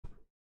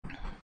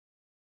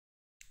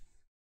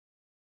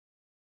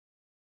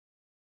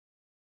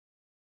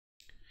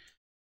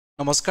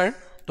নমস্কাৰ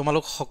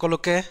তোমালোক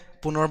সকলোকে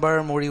পুনৰবাৰ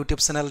মোৰ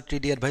ইউটিউব চেনেল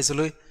 3D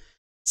এডভাইচলৈ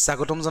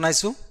স্বাগতম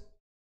জনাইছো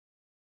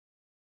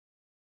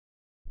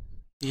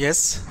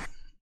yes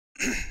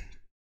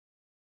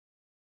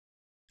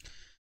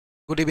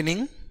good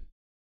evening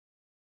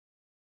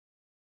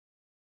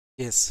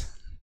yes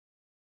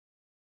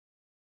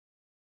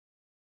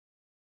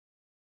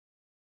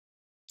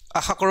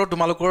আশা কৰো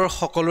তোমালোকৰ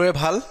সকলোৰে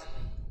ভাল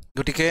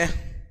গতিকে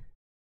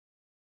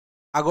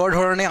আগৰ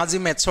ধৰণে আজি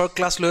ম্যাথছৰ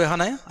ক্লাস লৈ আহা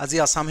নাই আজি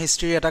আসাম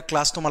হিষ্ট্ৰীৰ এটা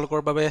ক্লাস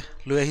তোমালোকৰ বাবে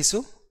লৈ আহিছো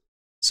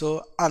সো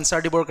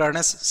আনসাৰ দিবৰ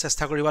কাৰণে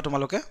চেষ্টা কৰিবা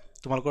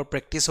তোমালোকৰ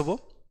প্ৰেক্টিস হ'ব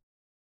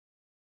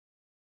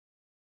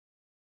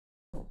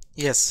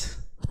yes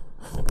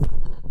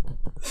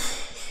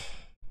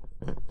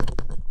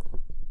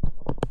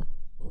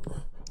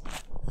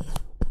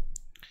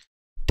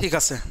ঠিক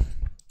আছে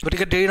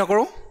গতিকে দেৰি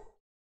নকৰো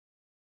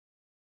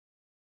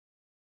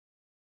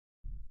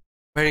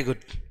very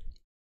good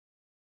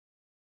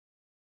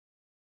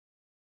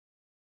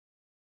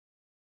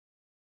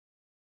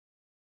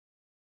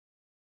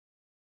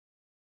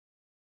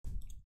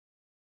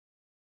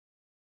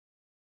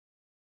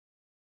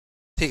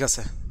ঠিক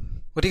আছে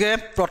গতিকে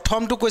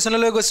প্ৰথমটো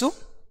কোৱেশ্চনলৈ গৈছো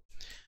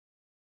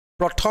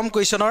প্ৰথম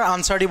কোৱেশ্চনৰ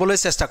আনসাৰ দিবলৈ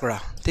চেষ্টা কৰা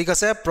ঠিক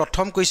আছে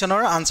প্ৰথম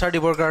কোৱেশ্চনৰ আনসাৰ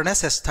দিবৰ কাৰণে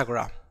চেষ্টা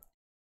কৰা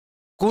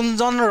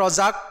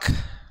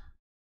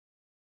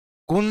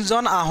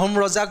কোনজন আহোম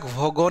ৰজাক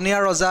ভগনীয়া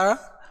ৰজা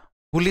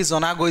বুলি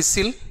জনা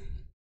গৈছিল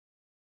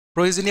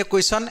প্ৰয়োজনীয়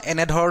কোৱেশ্চন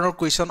এনে ধৰণৰ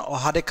কোৱেশ্চন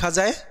অহা দেখা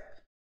যায়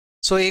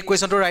সো এই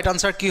কোৱেশ্চনটোৰ ৰাইট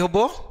আনসাৰ কি হ'ব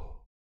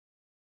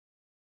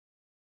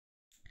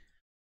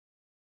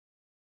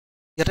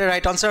ইয়াতে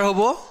ৰাইট আনসাৰ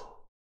হ'ব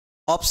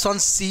Option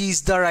C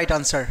is the right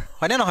answer.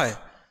 হয়নে নহয়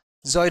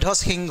জয়ধ্বজ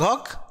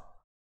সিংহক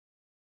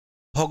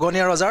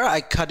ভগনীয়া ৰজাৰ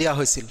আখ্যা দিয়া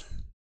হৈছিল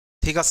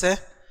ঠিক আছে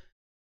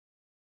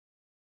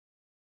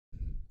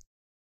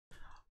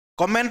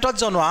কমেন্টত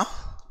জনোৱা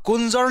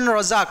কোনজন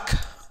ৰজাক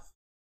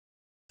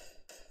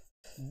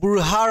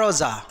বুঢ়া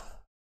ৰজা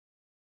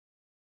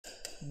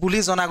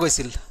বুলি জনা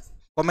গৈছিল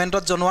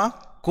কমেন্টত জনোৱা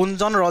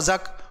কোনজন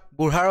ৰজাক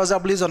বুঢ়া ৰজা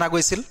বুলি জনা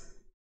গৈছিল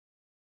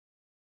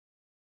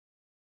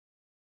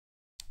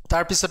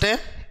তাৰ পিছতে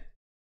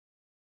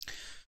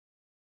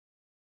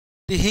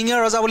দিহিঙীয়া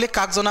ৰজা বুলি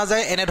কাক জনা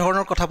যায় এনে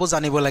ধৰণৰ কথাবোৰ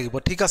জানিব লাগিব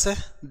ঠিক আছে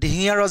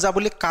দিহিঙীয়া ৰজা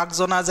বুলি কাক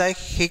জনা যায়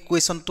সেই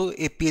কোৱেশ্চনটো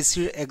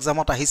এপিএসসিৰ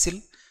এক্সামত আহিছিল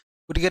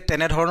গতিকে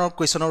তেনে ধৰণৰ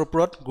কোৱেশ্চনৰ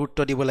ওপৰত গুৰুত্ব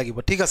দিব লাগিব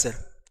ঠিক আছে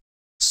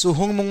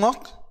সুহুংমুঙক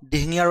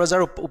দিহিঙীয়া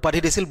ৰজাৰ উপাধি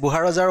দিছিল বুঢ়া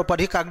ৰজাৰ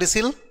উপাধি কাক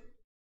দিছিল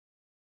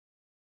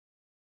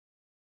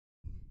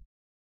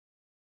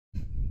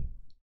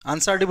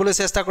আনসাৰ দিবলৈ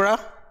চেষ্টা কৰা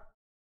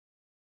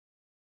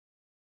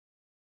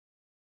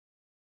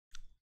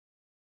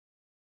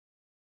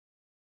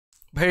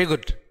ভেৰি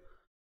গুড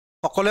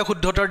সকলোৱে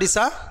শুদ্ধ উত্তৰ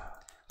দিছা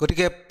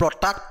গতিকে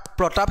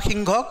প্ৰতাপ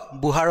সিংহক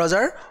বুঢ়া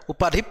ৰজাৰ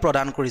উপাধি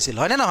প্ৰদান কৰিছিল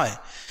হয়নে নহয়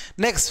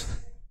নেক্সট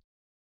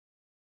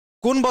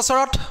কোন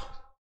বছৰত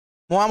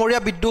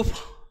মোৱামৰীয়া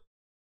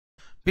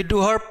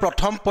বিদ্ৰোহৰ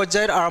প্ৰথম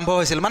পৰ্যায়ত আৰম্ভ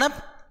হৈছিল মানে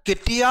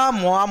কেতিয়া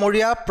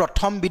মোৱামৰীয়া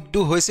প্ৰথম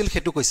বিদ্ৰোহ হৈছিল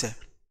হেতু কৈছে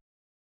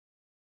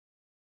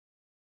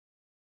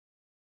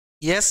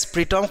yes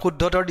প্ৰীতম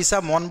শুদ্ধ উত্তৰ দিছা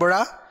মন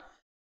বৰা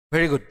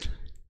ভেৰি গুড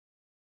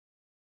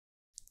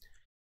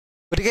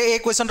গতিকে এই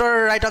কোৱেশ্চনটোৰ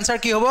ৰাইট আনসাৰ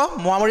কি হ'ব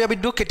মোৱামৰীয়া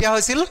বিদ্ৰোহ কেতিয়া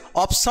হৈছিল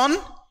option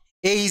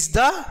A is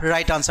the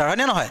right answer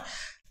হয়নে নহয়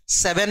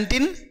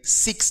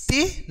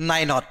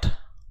 1769ত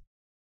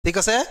ঠিক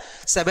আছে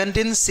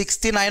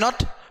 1769ত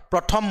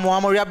প্ৰথম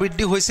মোৱামৰীয়া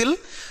বিদ্ৰোহ হৈছিল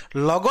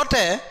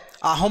লগতে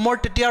আহোমৰ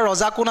তেতিয়া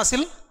ৰজা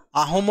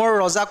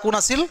কোন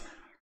আছিল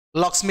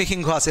লক্ষ্মী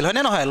সিংহ আছিল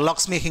হয়নে নহয়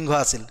লক্ষ্মী সিংহ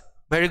আছিল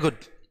ভেৰি গুড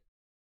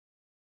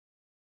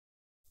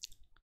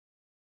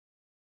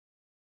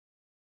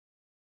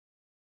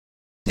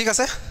ঠিক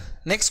আছে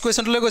নেক্সট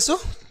কোৱেশ্চনলৈ গৈছো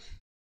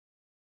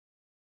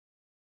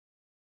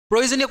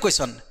প্ৰয়োজনীয়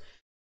কোৱেশ্চন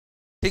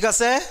ঠিক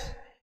আছে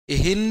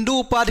হিন্দু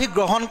উপাধি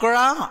গ্ৰহণ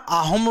কৰা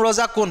আহোম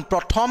ৰজা কোন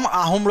প্ৰথম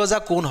আহোম ৰজা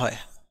কোন হয়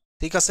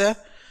ঠিক আছে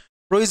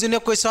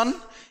প্ৰয়োজনীয় কোৱেশ্চন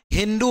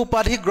হিন্দু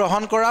উপাধি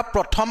গ্ৰহণ কৰা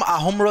প্ৰথম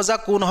আহোম ৰজা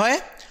কোন হয়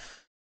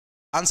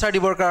আনসাৰ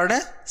দিবৰ কাৰণে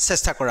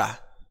চেষ্টা কৰা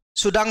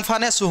সুদাংফা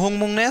নে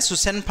সুহুংমুং নে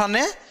সুচেনফা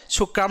নে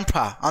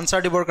সুক্ৰামফা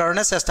আনসাৰ দিবৰ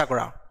কাৰণে চেষ্টা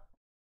কৰা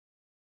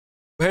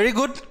ভেৰি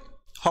গুড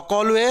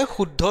সকলোৱে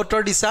শুদ্ধ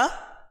উত্তৰ দিছা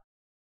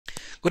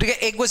গতিকে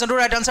এই কোৱেশ্চনটোৰ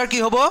ৰাইট আনসাৰ কি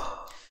হ'ব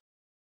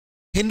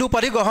হিন্দু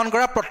উপাধি গ্ৰহণ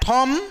কৰা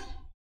প্ৰথম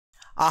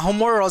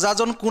আহোমৰ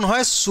ৰজাজন কোন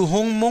হয়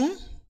সুহুংমুং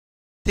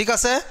ঠিক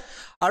আছে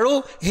আৰু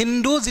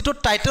হিন্দু যিটো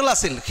টাইটেল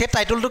আছিল সেই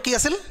টাইটেলটো কি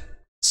আছিল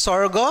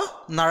স্বৰ্গ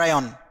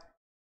নাৰায়ণ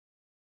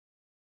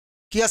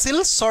কি আছিল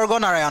স্বৰ্গ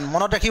নাৰায়ণ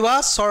মনত ৰাখিবা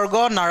স্বৰ্গ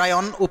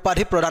নাৰায়ণ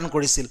উপাধি প্ৰদান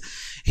কৰিছিল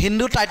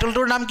হিন্দু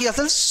টাইটেলটোৰ নাম কি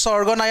আছিল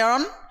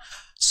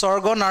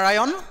স্বৰ্গ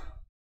নাৰায়ণ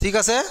ঠিক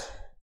আছে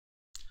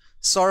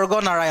স্বৰ্গ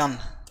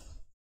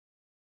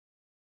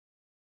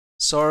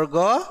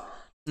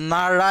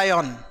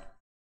নাৰায়ণ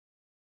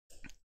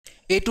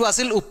এইটো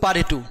আছিল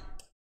উপাধিটো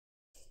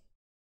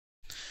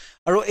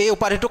আৰু এই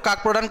উপাধিটো কাক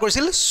প্ৰদান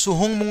কৰিছিল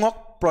সুহুংমুঙক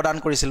প্ৰদান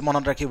কৰিছিল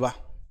মনত ৰাখিবা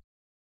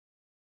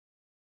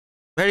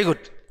ভেৰি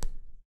গুড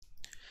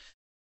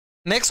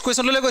নেক্সট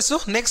কোৱেশ্চনলৈ গৈছো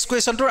নেক্সট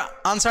কোৱেশ্চনটোৰ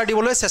আনসাৰ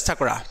দিবলৈ চেষ্টা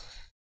কৰা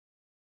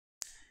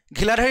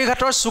ঘিলাধাৰী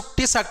ঘাটৰ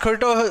চুক্তি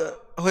স্বাক্ষৰিত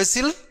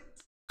হৈছিল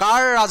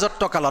কাৰ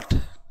ৰাজত্ব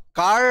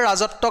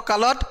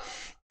কালত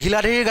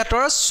ঘিলাধাৰী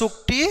ঘাটৰ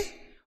চুক্তি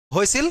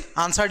হৈছিল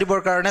আনসাৰ দিবৰ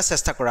কাৰণে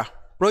চেষ্টা কৰা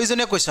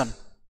প্ৰয়োজনীয় কোৱেশ্চন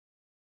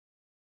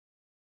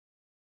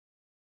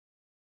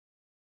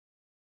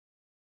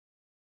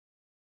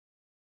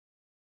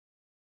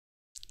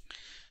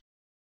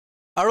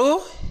আৰু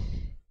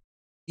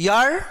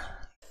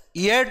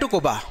ইয়াৰটো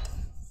ক'বা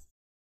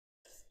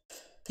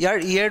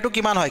ইয়াৰটো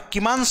কিমান হয়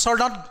কিমান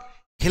চনত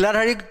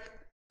ঘিলাধাৰী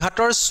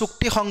ঘাটৰ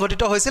চুক্তি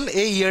সংঘটিত হৈছিল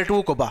এই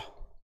ইয়াৰটোও ক'বা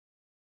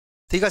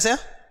ঠিক আছে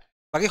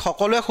বাকি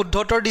সকলোৱে শুদ্ধ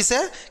উত্তৰ দিছে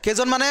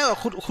কেজন মানে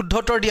শুদ্ধ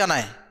উত্তৰ দিয়া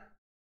নাই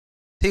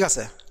ঠিক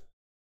আছে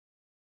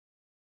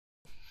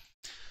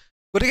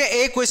গতিকে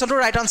এই কোৱেশ্চনটোৰ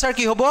ৰাইট আনসাৰ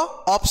কি হ'ব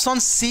option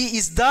C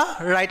is the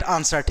right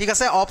answer ঠিক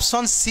আছে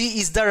option C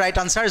is the right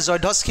answer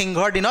Jayadhwaj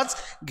সিংহৰ দিনত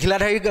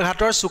ঘিলাধাৰী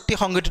ঘাটৰ চুক্তি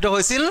সংঘটিত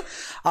হৈছিল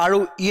আৰু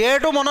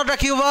ইয়াৰটো মনত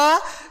ৰাখিবা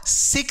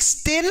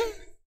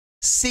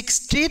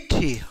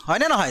 1663 হয়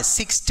নে নহয়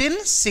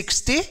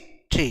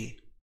 1663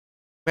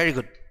 ভেৰি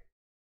গুড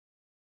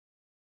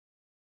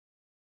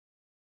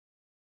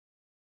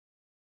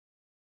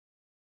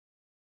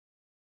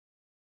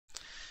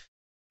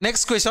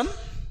নেক্সট কুৱেশ্যন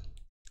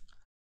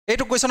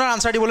এইটো কুৱেশ্যনৰ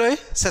আনসাৰ দিবলৈ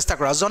চেষ্টা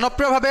কৰা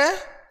জনপ্ৰিয়ভাৱে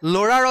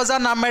লৰা ৰজা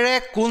নামেৰে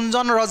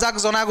কোনজন ৰজাক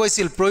জনা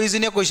গৈছিল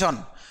প্ৰয়োজনীয় কুৱেশ্যন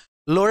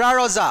লৰা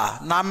ৰজা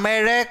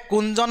নামেৰে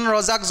কোনজন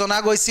ৰজাক জনা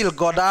গৈছিল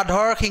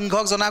গদাধৰ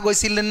সিংহক জনা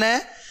গৈছিল নে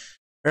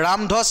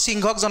ৰামধ্বজ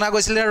সিংহক জনা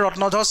গৈছিল নে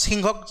ৰত্নধ্বজ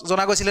সিংহক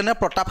জনা গৈছিল নে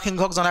প্ৰতাপ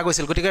সিংহক জনা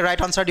গৈছিল গতিকে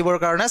ৰাইট আনসাৰ দিবৰ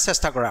কাৰণে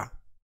চেষ্টা কৰা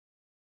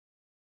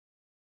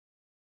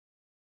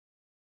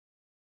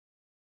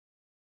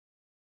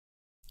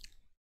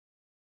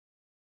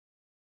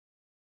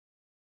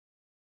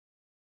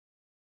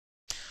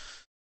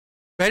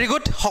ভেৰি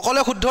গুড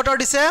সকলোৱে শুদ্ধ উত্তৰ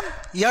দিছে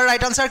ইয়াৰ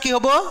ৰাইট আনসাৰ কি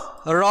হ'ব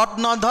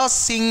ৰত্নধ্বজ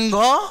সিংহ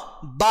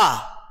বা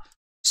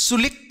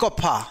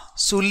চুলিকফা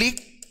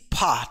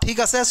ঠিক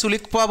আছে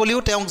চুলিকফা বুলিও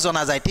তেওঁক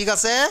জনা যায় ঠিক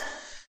আছে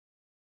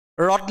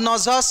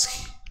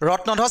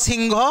ৰত্নধ্বজ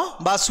সিংহ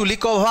বা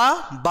চুলিকফা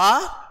বা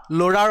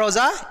লৰা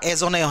ৰজা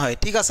এজনে হয়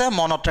ঠিক আছে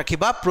মনত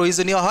ৰাখিবা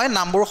প্ৰয়োজনীয় হয়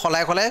নামবোৰ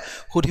খলাই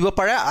সুধিব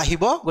পাৰে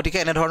আহিব গতিকে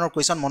এনে ধৰণৰ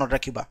কুৱেশ্যন মনত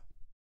ৰাখিবা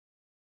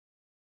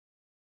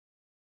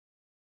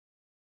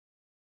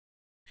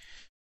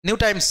নিউ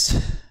টাইমছ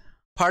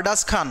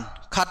ফাৰদাস খান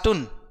খাতুন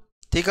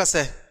ঠিক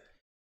আছে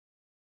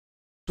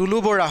টুলু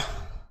বৰা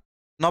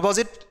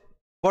নৱজিত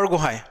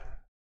বৰগোহাঁই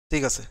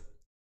ঠিক আছে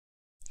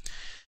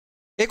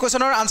এই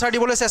কুৱেশ্যনৰ আনসাৰ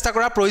দিবলৈ চেষ্টা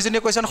কৰা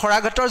প্ৰয়োজনীয় কুৱেশ্যন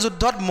শৰাইঘাটৰ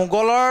যুদ্ধত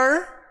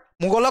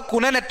মোগলক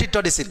কোনে নেতৃত্ব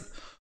দিছিল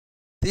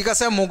ঠিক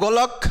আছে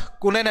মোগলক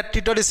কোনে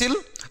নেতৃত্ব দিছিল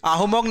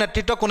আহোমক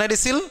নেতৃত্ব কোনে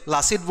দিছিল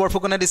লাচিত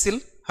বৰফুকনে দিছিল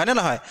হয়নে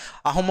নহয়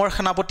আহোমৰ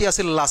সেনাপতি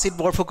আছিল লাচিত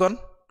বৰফুকন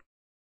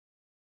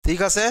ঠিক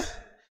আছে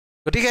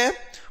গতিকে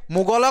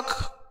মোগলক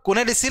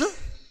কোনে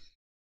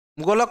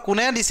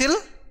দিছিল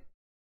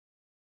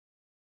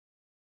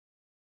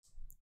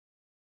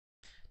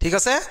ঠিক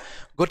আছে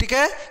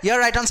গতিকে ইয়াৰ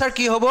ৰাইট আনসাৰ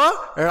কি হ'ব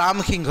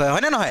ৰামসিংহই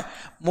হয়নে নহয়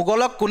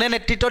মোগলক কোনে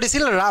নেতৃত্ব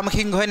দিছিল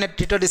ৰামসিংহই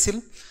নেতৃত্ব দিছিল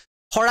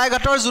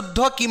শৰাইঘাটৰ যুদ্ধ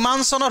কিমান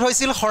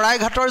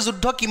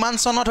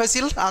চনত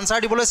হৈছিল আনসাৰ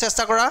দিবলৈ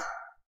চেষ্টা কৰা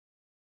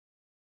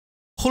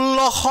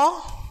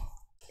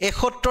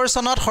 1671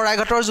 চনত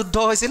শৰাইঘাটৰ যুদ্ধ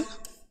হৈছিল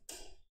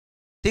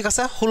ঠিক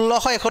আছে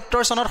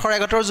 1671 চনত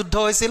শৰাইঘাটৰ যুদ্ধ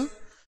হৈছিল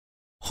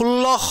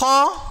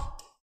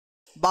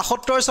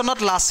 1672 চনত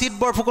লাচিত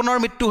বৰফুকনৰ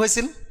মৃত্যু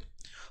হৈছিল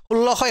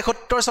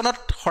 1671 চনত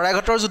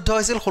শৰাইঘাটৰ যুদ্ধ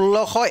হৈছিল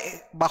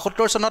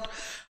 1672 চনত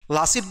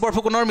লাচিত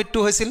বৰফুকনৰ মৃত্যু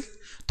হৈছিল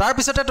তাৰ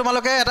পিছতে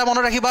তোমালোকে এটা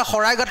মনত ৰাখিবা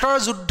শৰাইঘাটৰ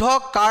যুদ্ধ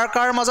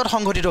কাৰ মাজত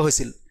সংঘটিত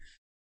হৈছিল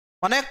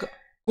মানে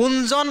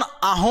কোনজন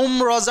আহোম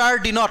ৰজাৰ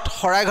দিনত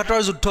শৰাইঘাটৰ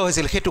যুদ্ধ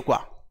হৈছিল হেতু কোৱা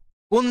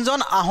কোনজন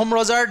আহোম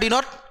ৰজাৰ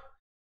দিনত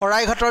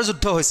শৰাইঘাটৰ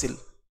যুদ্ধ হৈছিল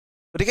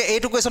গতিকে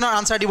এইটো কুৱেশ্যনৰ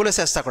আনসাৰ দিবলৈ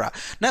চেষ্টা কৰা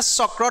নে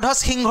চক্ৰধ্বজ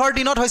সিংহৰ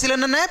দিনত হৈছিল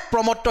নে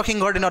প্ৰমত্ত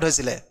সিংহৰ দিনত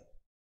হৈছিল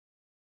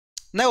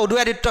নে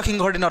উদয়াদিত্য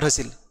সিংহৰ দিনত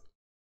হৈছিল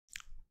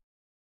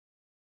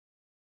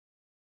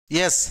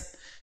ইয়েছ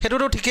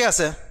হেতুটো ঠিকই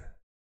আছে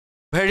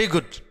ভেৰি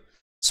গুড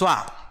চোৱা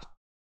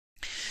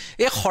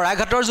এই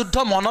শৰাইঘাটৰ যুদ্ধ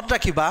মনত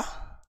ৰাখিবা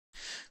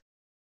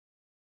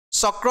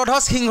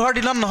চক্ৰধ্বজ সিংহৰ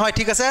দিনত নহয়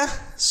ঠিক আছে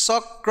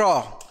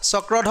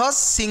চক্ৰধ্বজ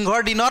সিংহৰ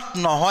দিনত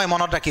নহয়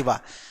মনত ৰাখিবা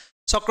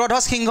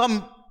চক্ৰধ্বজ সিংহ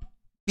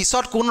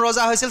পিছত কোন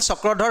ৰজা হৈছিল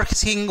চক্ৰধ্বজ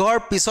সিংহৰ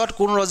পিছত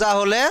কোন ৰজা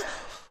হলে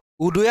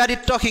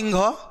উদয়াদিত্য সিংহ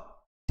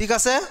ঠিক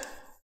আছে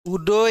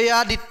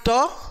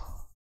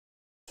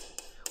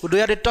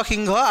উদয়াদিত্য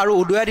সিংহ আৰু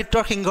উদয়াদিত্য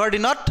সিংহৰ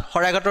দিনত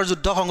শৰাইঘাটৰ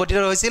যুদ্ধ সংঘটিত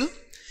হৈছিল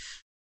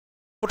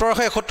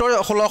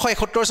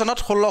 1671 চনত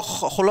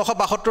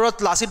 1672ত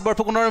লাচিত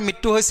বৰফুকনৰ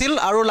মৃত্যু হৈছিল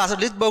আৰু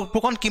লাচিত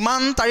বৰফুকন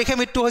কিমান তাৰিখে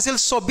মৃত্যু হৈছিল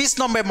 24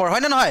 নৱেম্বৰ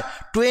হয়নে নহয়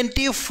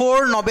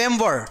 24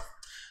 নৱেম্বৰ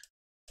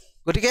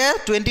গতিকে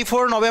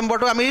 24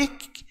 নৱেম্বৰটো আমি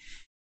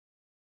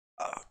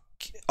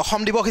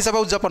অসম দিৱস হিচাপে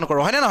উদযাপন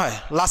কৰোঁ হয়নে নহয়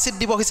লাচিত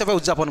দিৱস হিচাপে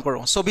উদযাপন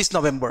কৰোঁ 24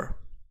 নৱেম্বৰ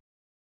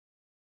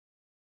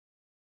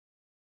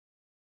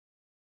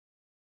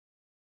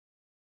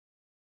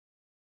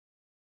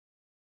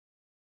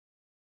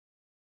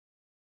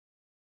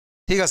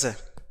ঠিক আছে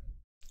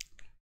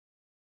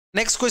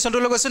নেক্সট কুৱেশ্যনটো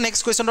লৈ গৈছোঁ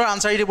নেক্সট কুৱেশ্যনৰ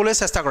আনচাৰ দিবলৈ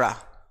চেষ্টা কৰা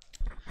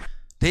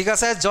ঠিক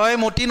আছে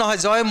জয়মতী নহয়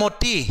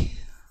জয়মতী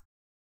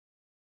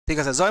ঠিক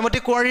আছে জয়মতী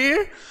কুঁৱৰীৰ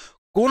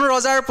কোন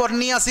ৰজাৰ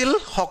পত্নী আছিল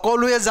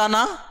সকলোৱে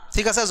জানা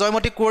ঠিক আছে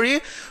জয়মতী কুঁৱৰী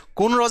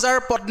কোন ৰজাৰ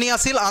পত্নী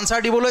আছিল আনচাৰ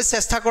দিবলৈ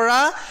চেষ্টা কৰা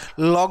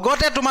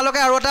লগতে তোমালোকে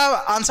আৰু এটা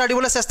আনচাৰ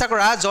দিবলৈ চেষ্টা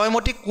কৰা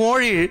জয়মতী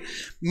কুঁৱৰীৰ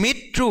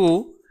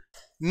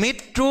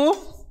মৃত্যু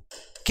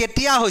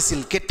কেতিয়া হৈছিল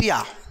কেতিয়া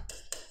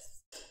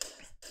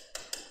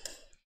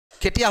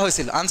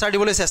হৈছিল আনচাৰ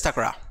দিবলৈ চেষ্টা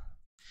কৰা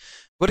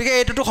গতিকে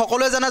এইটোতো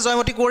সকলোৱে জানা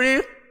জয়মতী কুঁৱৰীৰ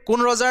কোন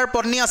ৰজাৰ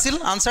পত্নী আছিল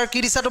আনচাৰ কি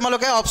দিছা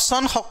তোমালোকে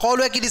অপচন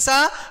সকলোৱে কি দিছা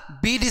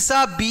বি দিছা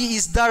B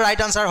is the right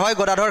answer হয়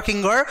গদাধৰ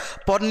সিংহৰ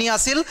পত্নী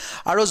আছিল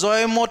আৰু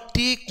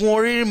জয়মতী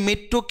কুঁৱৰীৰ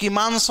মৃত্যু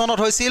কিমান চনত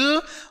হৈছিল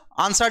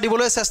আনচাৰ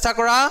দিবলৈ চেষ্টা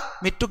কৰা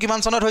মৃত্যু কিমান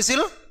চনত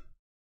হৈছিল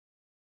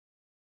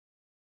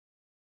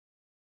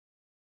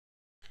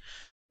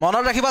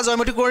মনত ৰাখিবা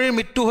জয়মতী কুঁৱৰীৰ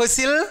মৃত্যু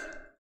হৈছিল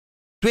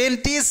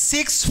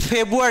 26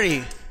 ফেব্ৰুৱাৰী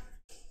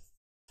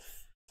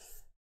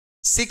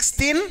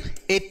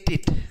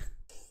 1680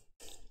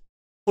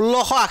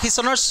 1680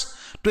 চনৰ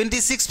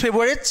 26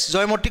 ফেব্ৰুৱাৰীত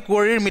জয়মতী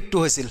কুঁৱৰীৰ মৃত্যু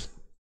হৈছিল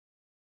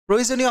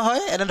প্ৰয়োজনীয়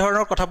হয় এনে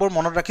ধৰণৰ কথাবোৰ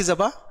মনত ৰাখি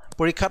যাবা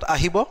পৰীক্ষাত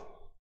আহিব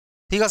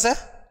ঠিক আছে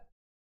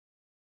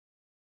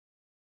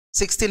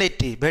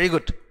 1680 ভেৰি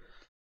গুড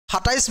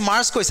 27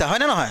 মাৰ্চ কৈছা হয়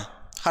নে নহয়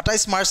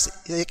 27 মাৰ্চ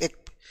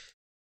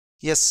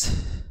ইয়েছ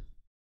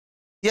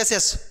ইয়েছ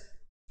ইয়েছ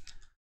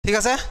ঠিক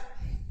আছে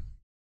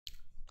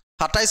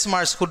 27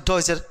 মাৰ্চ শুদ্ধ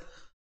হৈছে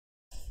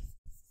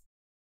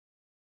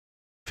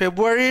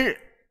ফেব্ৰুৱাৰীৰ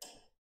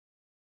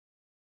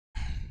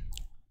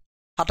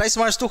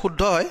 27 মাৰ্চটো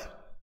শুদ্ধ হয়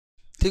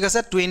ঠিক আছে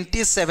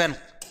 27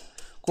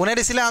 কোনে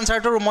দিছিলে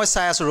আনচাৰটো মই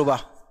চাই আছোঁ ৰ'বা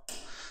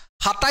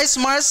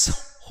 27 মাৰ্চ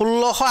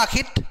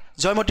 1680ত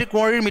জয়মতী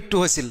কুঁৱৰীৰ মৃত্যু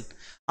হৈছিল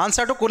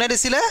আনচাৰটো কোনে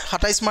দিছিলে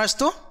 27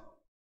 মাৰ্চটো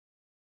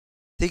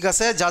ঠিক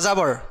আছে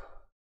যাযাবৰ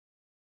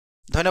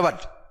ধন্যবাদ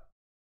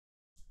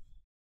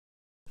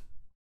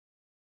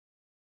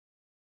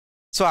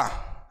চোৱা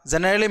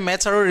জেনেৰেলি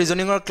মেথছ আৰু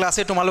ৰিজনিঙৰ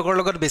ক্লাছে তোমালোকৰ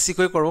লগত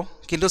বেছিকৈ কৰোঁ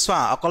কিন্তু চোৱা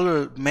অকল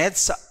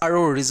মেথছ আৰু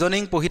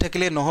ৰিজনিং পঢ়ি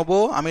থাকিলে নহ'ব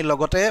আমি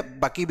লগতে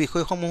বাকী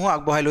বিষয়সমূহো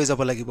আগবঢ়াই লৈ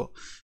যাব লাগিব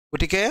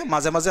গতিকে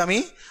মাজে মাজে আমি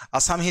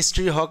আসাম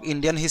হিষ্ট্ৰীৰ হওক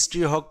ইণ্ডিয়ান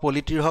হিষ্ট্ৰীৰ হওক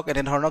পলিটিৰ হওক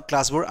এনেধৰণৰ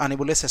ক্লাছবোৰ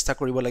আনিবলৈ চেষ্টা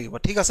কৰিব লাগিব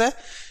ঠিক আছে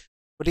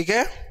গতিকে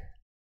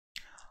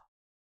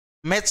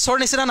মেথছৰ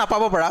নিচিনা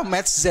নাপাব পাৰা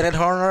মেথছ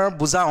যেনেধৰণৰ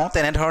বুজাওঁ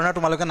তেনেধৰণৰ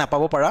তোমালোকে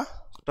নাপাব পাৰা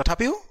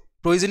তথাপিও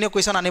প্ৰয়োজনীয়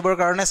কুৱেশ্যন আনিবৰ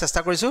কাৰণে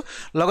চেষ্টা কৰিছোঁ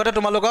লগতে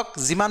তোমালোকক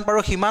যিমান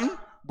পাৰোঁ সিমান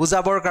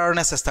বুজাবৰ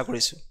কাৰণে চেষ্টা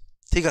কৰিছোঁ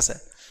ঠিক আছে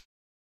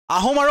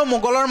আহোম আৰু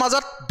মোগলৰ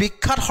মাজত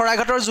বিখ্যাত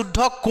শৰাইঘাটৰ যুদ্ধ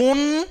কোন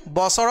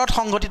বছৰত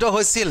সংঘটিত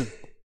হৈছিল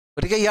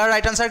গতিকে ইয়াৰ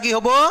ৰাইট আনচাৰ কি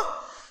হ'ব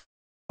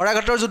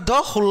শৰাইঘাটৰ যুদ্ধ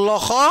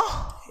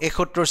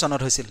 1671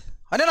 চনত হৈছিল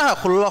হয়নে নহয়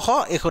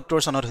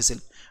 1671 চনত হৈছিল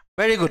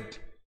ভেৰি গুড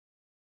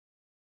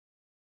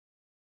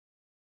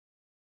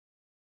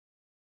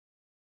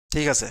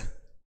ঠিক আছে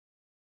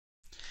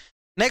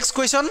নেক্সট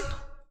কুৱেশ্যন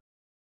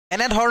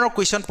এনে ধৰণৰ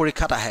কুৱেশ্যন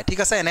পৰীক্ষাত আহে ঠিক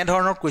আছে এনে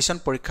ধৰণৰ কুৱেশ্যন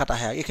পৰীক্ষাত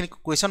আহে এইখিনি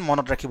কুৱেশ্যন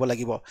মনত ৰাখিব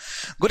লাগিব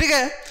গতিকে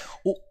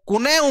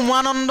কোনে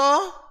উমানন্দ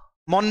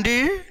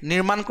মন্দিৰ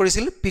নিৰ্মাণ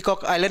কৰিছিল পিকক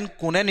আইলেণ্ড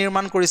কোনে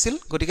নিৰ্মাণ কৰিছিল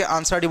গতিকে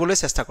আনচাৰ দিবলৈ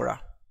চেষ্টা কৰা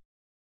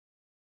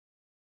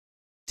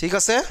ঠিক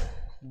আছে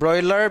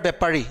ব্ৰইলাৰ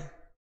বেপাৰী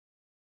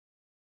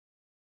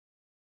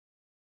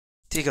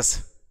ঠিক আছে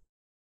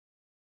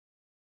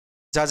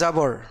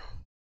যাযাবৰ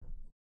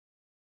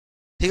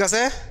ঠিক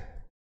আছে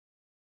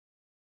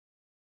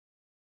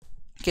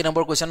কি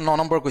নম্বৰ কুৱেশ্যন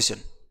 9 নম্বৰ কুৱেশ্যন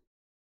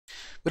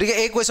গতিকে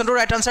এই কুৱেশ্যনটোৰ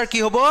ৰাইট আনচাৰ কি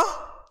হ'ব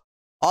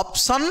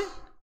option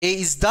A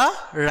is the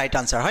right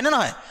answer হয়নে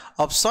নহয়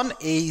option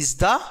A is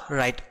the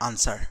right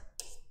answer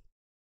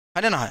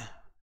হয়নে নহয়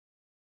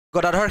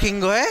গদাধৰ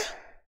সিংহই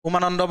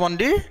উমানন্দ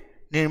মন্দিৰ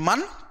নিৰ্মাণ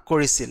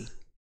কৰিছিল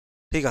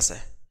ঠিক আছে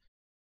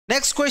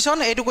নেক্সট কুৱেশ্যন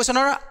এইটো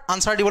কুৱেশ্যনৰ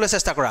আনচাৰ দিবলৈ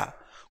চেষ্টা কৰা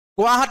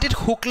গুৱাহাটীত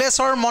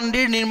শুক্লেশ্বৰ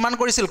মন্দিৰ নিৰ্মাণ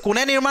কৰিছিল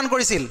কোনে নিৰ্মাণ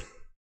কৰিছিল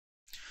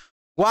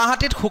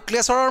গুৱাহাটীত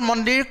শুক্লেশ্বৰৰ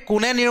মন্দিৰ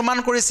কোনে নিৰ্মাণ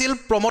কৰিছিল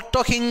প্ৰমত্ত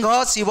সিংহ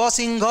শিৱ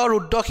সিংহ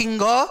ৰুদ্ৰ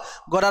সিংহ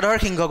গদাধৰ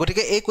সিংহ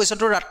গতিকে এই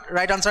কুৱেশ্যনটোৰ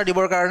ৰাইট আনচাৰ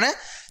দিবৰ কাৰণে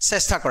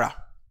চেষ্টা কৰা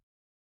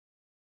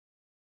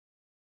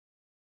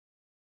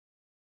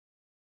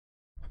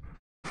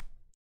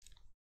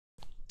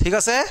ঠিক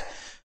আছে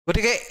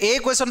গতিকে এই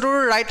কুৱেশ্যনটোৰ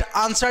ৰাইট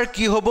আনচাৰ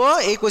কি হ'ব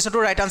এই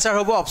কুৱেশ্যনটোৰ ৰাইট আনচাৰ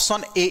হ'ব option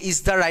A is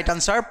the right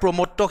answer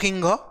প্ৰমত্ত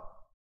সিংহ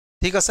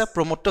ঠিক আছে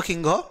প্ৰমত্ত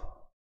সিংহ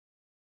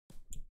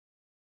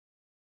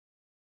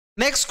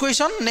নেক্সট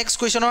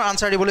কুৱেশ্যনৰ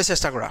আনচাৰ দিবলৈ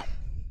চেষ্টা কৰা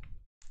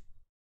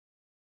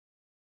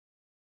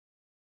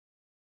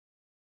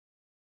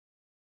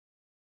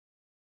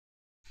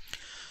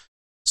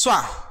চোৱা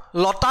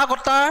লতা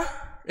কটাৰ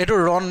এইটো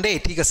ৰণ দেই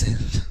ঠিক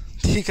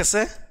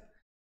আছে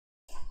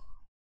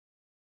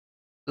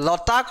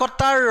লতা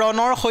কটাৰ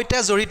ৰণৰ সৈতে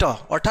জড়িত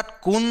অৰ্থাৎ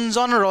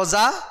কোনজন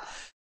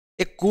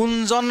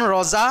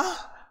ৰজা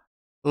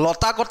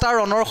লতা কটাৰ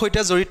ৰণৰ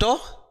সৈতে জড়িত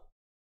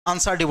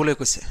আনচাৰ দিবলৈ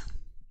কৈছে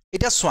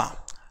এতিয়া চোৱা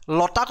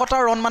লতা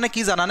কটাৰ ৰণ মানে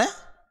কি জানানে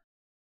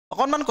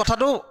অকণমান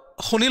কথাটো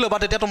শুনি ল'বা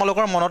তেতিয়া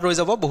তোমালোকৰ মনত ৰৈ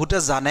যাব বহুতে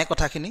জানে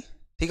কথাখিনি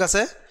ঠিক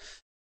আছে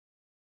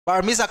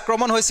বাৰ্মিজ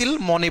আক্ৰমণ হৈছিল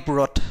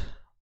মণিপুৰত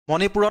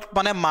মণিপুৰত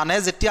মানে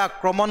যেতিয়া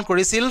আক্ৰমণ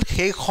কৰিছিল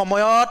সেই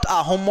সময়ত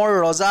আহোমৰ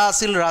ৰজা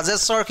আছিল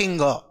ৰাজেশ্বৰ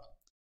সিংহ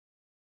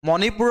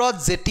মণিপুৰত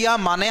যেতিয়া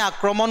মানে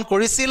আক্ৰমণ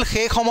কৰিছিল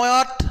সেই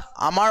সময়ত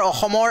আমাৰ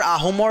অসমৰ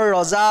আহোমৰ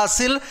ৰজা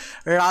আছিল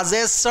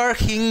ৰাজেশ্বৰ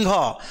সিংহ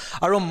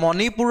আৰু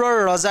মণিপুৰৰ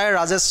ৰজাই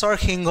ৰাজেশ্বৰ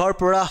সিংহৰ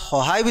পৰা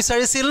সহায়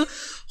বিচাৰিছিল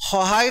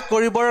সহায়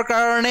কৰিবৰ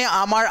কাৰণে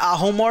আমাৰ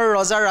আহোমৰ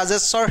ৰজা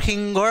ৰাজেশ্বৰ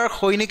সিংহৰ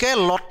সৈনিকে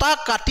লতা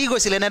কাটি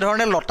গৈছিল এনে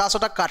ধৰণে লতা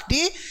ছটা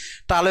কাটি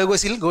তালৈ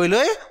গৈছিল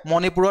গৈলৈ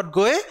মণিপুৰত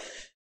গৈ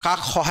কাক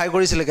সহায়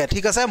কৰিছিলগে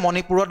ঠিক আছে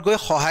মণিপুৰত গৈ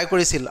সহায়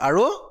কৰিছিল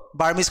আৰু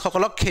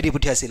বাৰ্মিজসকলক খেদি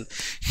পঠিয়াইছিল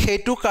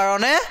সেইটো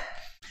কাৰণে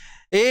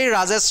এই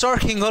ৰাজেশ্বৰ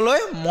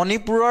সিংহলৈ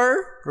মণিপুৰৰ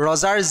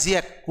ৰজাৰ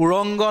জীয়েক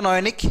কুৰংগ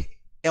নয়নিক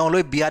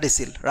এওঁলৈ বিয়া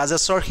দিছিল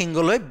ৰাজেশ্বৰ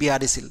সিংহলৈ বিয়া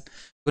দিছিল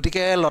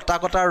গতিকে লতা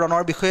কটাৰ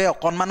ৰণৰ বিষয়ে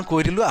অকণমান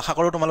কৈ দিলোঁ আশা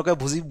কৰোঁ তোমালোকে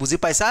বুজি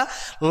পাইছা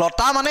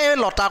লতা মানে এই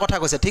লতা কথা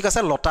কৈছে ঠিক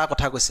আছে লতা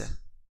কথা কৈছে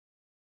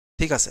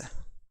ঠিক আছে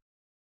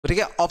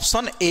গতিকে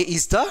option A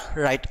is the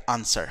right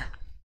answer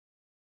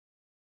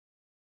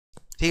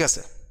ঠিক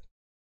আছে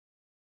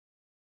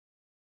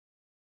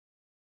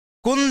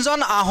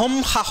কোনজন আহোম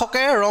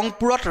শাসকে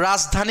ৰংপুৰত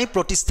ৰাজধানী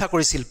প্ৰতিষ্ঠা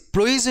কৰিছিল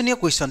প্ৰয়োজনীয়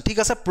কোৱেশ্চন ঠিক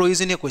আছে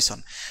প্ৰয়োজনীয় কোৱেশ্চন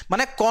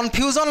মানে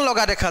কনফিউজন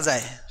লগা দেখা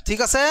যায় ঠিক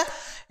আছে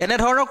এনে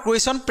ধৰণৰ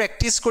কোৱেশ্চন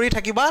প্ৰেক্টিছ কৰি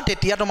থাকিবা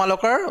তেতিয়া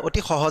তোমালোকৰ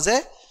অতি সহজে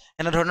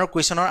এনে ধৰণৰ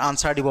কোৱেশ্চনৰ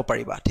আনসাৰ দিব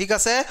পাৰিবা ঠিক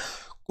আছে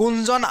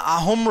কোনজন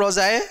আহোম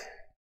ৰজাই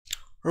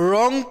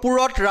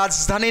ৰংপুৰত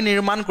ৰাজধানী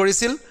নিৰ্মাণ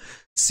কৰিছিল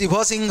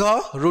শিৱসিংহ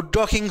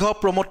ৰুদ্ৰসিংহ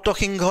প্ৰমত্ত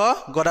সিংহ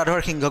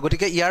গদাধৰ সিংহ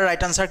গতিকে ইয়াৰ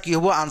ৰাইট আনসাৰ কি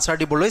হ'ব আনসাৰ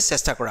দিবলৈ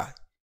চেষ্টা কৰা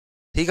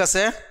ঠিক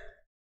আছে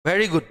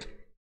ভেৰি গুড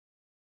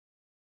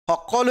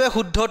সকলোৱে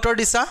শুদ্ধ উত্তৰ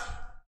দিছা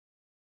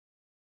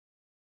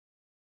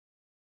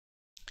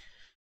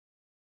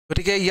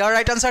গতিকে ইয়াৰ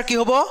ৰাইট আনসাৰ কি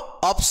হ'ব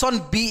option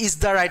B is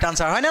the right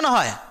answer হয় নে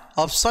নহয়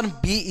option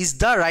B is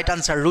the right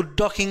answer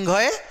ৰুদ্ৰ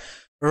সিংহই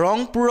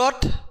ৰংপুৰত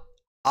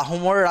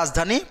আহোমৰ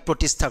ৰাজধানী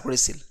প্ৰতিষ্ঠা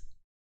কৰিছিল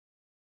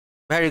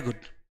ভেৰি গুড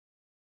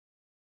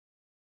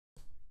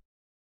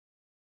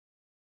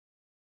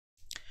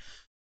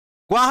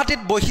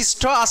গুৱাহাটীত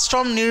বৈশিষ্ট্য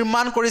আশ্ৰম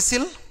নিৰ্মাণ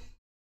কৰিছিল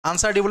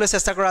আনসাৰ দিবলৈ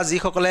চেষ্টা কৰা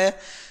যিসকলে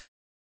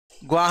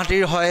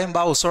গুৱাহাটীৰ হয়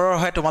বা ওচৰৰ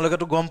হয়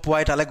তোমালোকেতো গম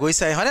পোৱাই তালে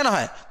গৈছাই হয়নে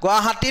নহয়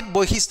গুৱাহাটীত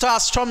বৈশিষ্ট্য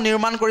আশ্ৰম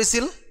নিৰ্মাণ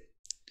কৰিছিল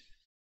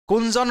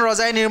কোনজন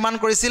ৰজাই নিৰ্মাণ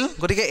কৰিছিল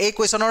গতিকে এই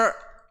কোৱেশ্চনৰ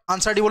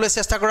আনসাৰ দিবলৈ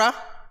চেষ্টা কৰা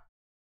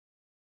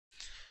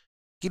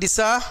কি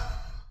দিছা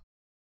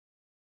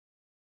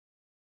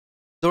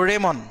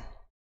দোৰেমন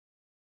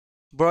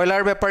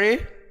ব্ৰইলাৰ বেপাৰী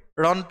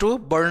ৰন্টু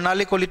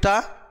বৰ্ণালী কলিতা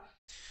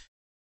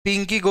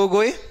পিংকি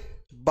গগৈ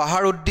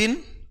বাহাৰুদ্দিন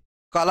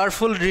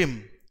কালাৰফুল ড্ৰিম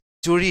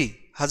জুৰি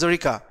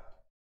হাজৰিকা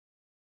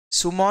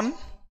সুমন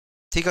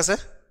ঠিক আছে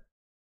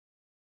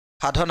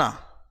সাধনা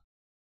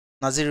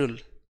নাজিৰুল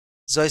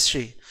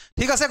জয়শ্ৰী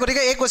ঠিক আছে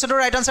গতিকে এই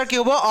কোৱেশ্চনটোৰ ৰাইট আনসাৰ কি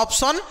হ'ব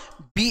option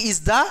B is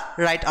the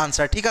right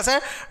answer ঠিক আছে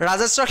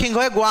ৰাজেশ্বৰ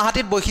সিংহই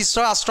গুৱাহাটীত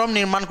বৈশিষ্ট্য আশ্ৰম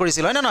নিৰ্মাণ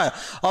কৰিছিল হয় নে নহয়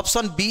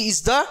option B is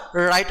the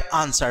right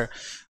answer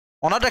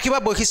মনত ৰাখিবা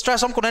বৈশিষ্ট্য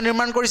আশ্ৰম কোনে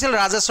নিৰ্মাণ কৰিছিল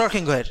ৰাজেশ্বৰ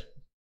সিংহই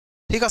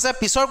ঠিক আছে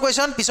পিছৰ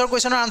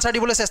কোৱেশ্চনৰ আনসাৰ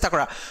দিবলৈ চেষ্টা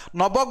কৰা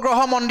নৱগ্ৰহ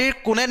মন্দিৰ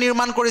কোনে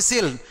নিৰ্মাণ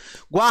কৰিছিল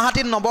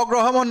গুৱাহাটীত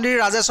নৱগ্ৰহ মন্দিৰ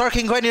ৰাজেশ্বৰ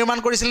সিংহই নিৰ্মাণ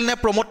কৰিছিল নে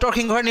প্ৰমোত্তৰ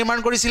সিংহই নিৰ্মাণ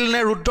কৰিছিল নে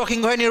ৰুদ্ৰ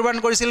সিংহই নিৰ্মাণ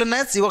কৰিছিল নে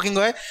শিৱ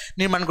সিংহই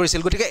নিৰ্মাণ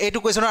কৰিছিল গতিকে এইটো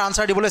কোৱেশ্চনৰ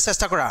আনসাৰ দিবলৈ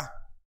চেষ্টা কৰা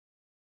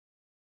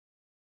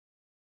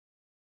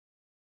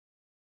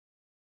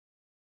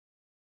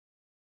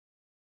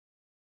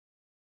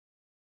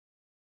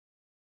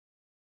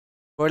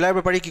ব্ৰইলাৰ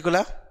বেপাৰী কি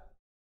ক'লা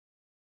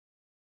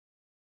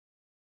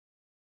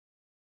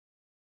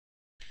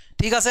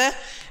ঠিক আছে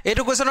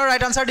এইটো কোৱেশ্চনৰ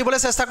ৰাইট আনসাৰ দিবলৈ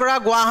চেষ্টা কৰা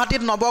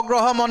গুৱাহাটীত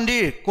নৱগ্ৰহ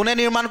মন্দিৰ কোনে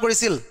নিৰ্মাণ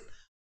কৰিছিল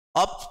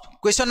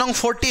কোৱেশ্চন নং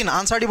 14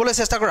 আনসাৰ দিবলৈ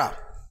চেষ্টা কৰা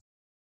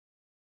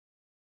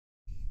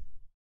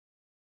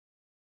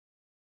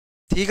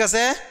ঠিক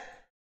আছে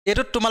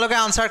এইটো তোমালোকে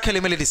আনসাৰ খেলি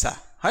মেলি দিছা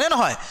হয়নে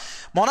নহয়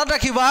মনত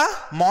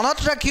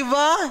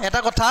ৰাখিবা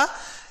এটা কথা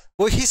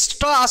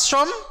বৈশিষ্ট্য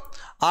আশ্ৰম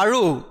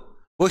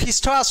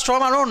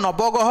আৰু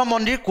নৱগ্ৰহ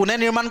মন্দিৰ কোনে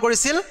নিৰ্মাণ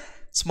কৰিছিল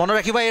মনত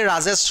ৰাখিবা এই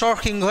ৰাজেশ্বৰ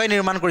সিংহই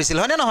নিৰ্মাণ কৰিছিল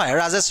হয়নে নহয়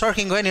ৰাজেশ্বৰ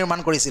সিংহই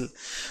নিৰ্মাণ কৰিছিল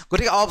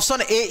গতিকে option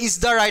A is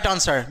the right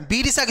answer B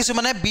দিছা কিছু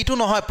মানে বিটো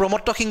নহয়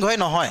প্ৰমত্ত সিংহই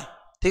নহয়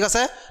ঠিক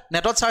আছে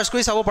নেটত সাৰ্চ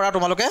কৰি চাব পাৰা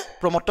তোমালোকে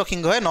প্ৰমত্ত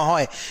সিংহই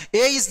নহয়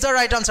এ is the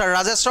right answer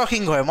Rajeswar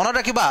সিংহই মনত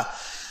ৰাখিবা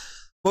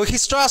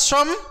বৈশিষ্ট্য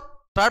আশ্ৰম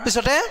তাৰ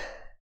পিছতে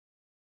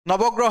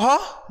নৱগ্ৰহ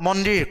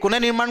মন্দিৰ কোনে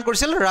নিৰ্মাণ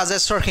কৰিছিল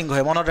ৰাজেশ্বৰ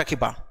সিংহই মনত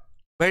ৰাখিবা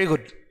ভেৰি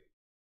গুড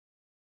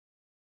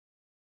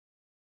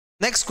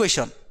নেক্সট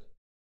কুৱেশ্চন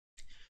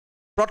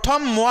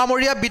প্ৰথম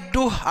মোৱামৰীয়া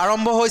বিদ্ৰোহ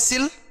আৰম্ভ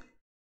হৈছিল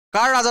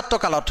কাৰ ৰাজত্ব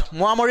কালত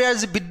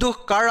মোৱামৰীয়াৰ বিদ্ৰোহ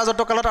কাৰ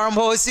ৰাজত্ব কালত আৰম্ভ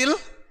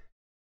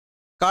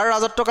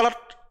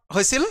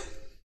হৈছিল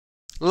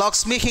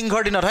লক্ষ্মী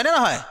সিংহৰ দিনত হয়নে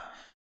নহয়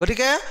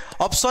গতিকে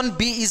option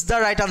B is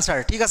the right answer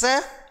ঠিক আছে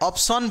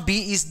option B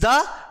is the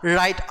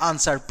right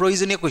answer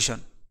প্ৰয়োজনীয় কুৱেশ্চন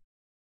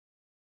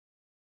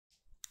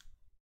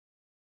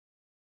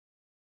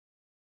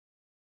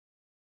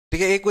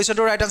গতিকে এই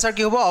কুৱেশ্চনটোৰ ৰাইট আনসাৰ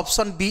কি হ'ব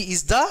option B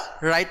is the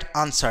right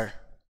answer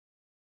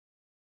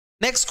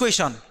next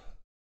question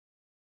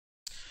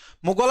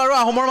Mughal আৰু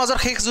আহোমৰ মাজত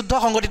শেষ যুদ্ধ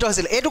সংঘটিত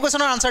হৈছিল এইটো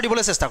কুৱেশ্চনৰ আনসাৰ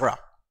দিবলৈ চেষ্টা কৰা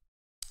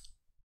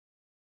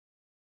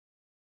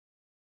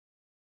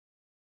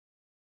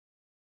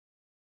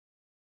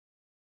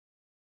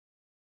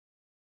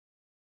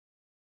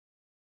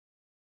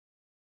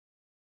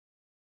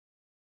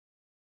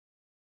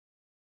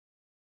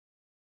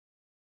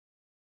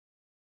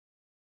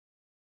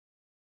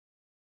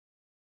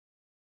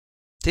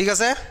ঠিক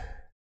আছে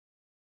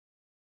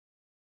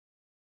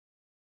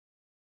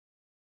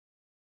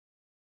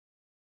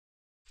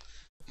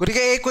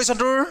গতিকে এই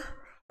কোৱেশ্যনটোৰ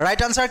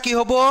ৰাইট আনসাৰ কি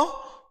হ'ব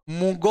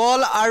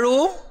মুগল আৰু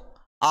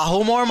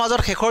আহোমৰ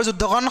মাজত শেষৰ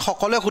যুদ্ধখন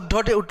সকলোৱে শুদ্ধ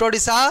উত্তৰ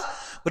দিছা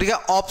গতিকে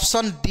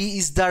option D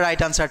is the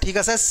right answer ঠিক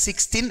আছে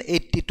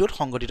 1682 ত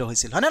সংঘটিত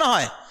হৈছিল হয়নে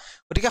নহয়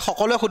গতিকে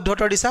সকলোৱে শুদ্ধ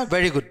উত্তৰ দিছা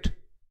ভেৰি গুড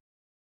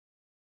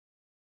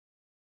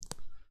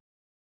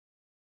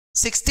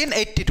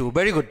 1682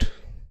 ভেৰি গুড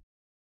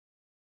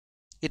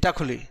এটা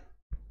খুলি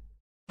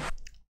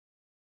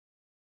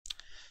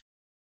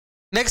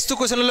নেক্সট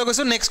কোৱেশ্যনলৈ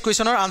গৈছো নেক্সট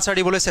কোৱেশ্যনৰ আনসাৰ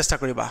দিবলৈ চেষ্টা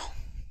কৰিবা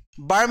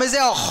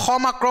বাৰ্মিজে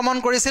অসম আক্ৰমণ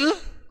কৰিছিল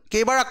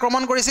কেইবাৰ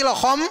আক্ৰমণ কৰিছিল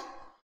অসম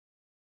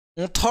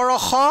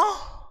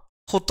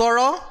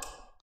 1817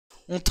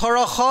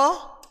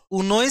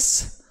 1819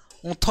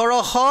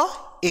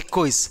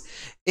 1821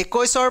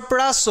 21ৰ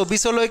পৰা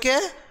 24 লৈকে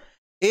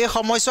এই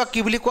সময়ছোৱা কি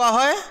বুলি কোৱা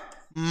হয়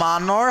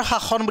মানৰ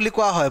শাসন বুলি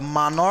কোৱা হয়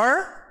মানৰ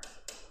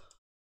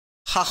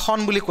শাসন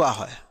বুলি কোৱা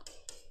হয়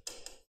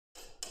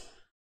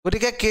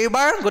গতিকে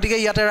কেইবাৰ গতিকে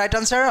ইয়াতে right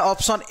answer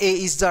option A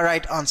is the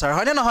right answer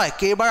হয়নে নহয়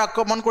কেইবাৰ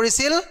আক্ৰমণ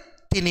কৰিছিল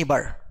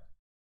তিনিবাৰ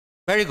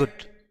ভেৰি গুড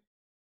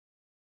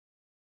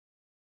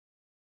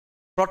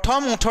প্ৰথম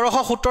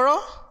 1817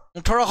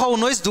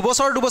 1819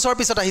 দুবছৰ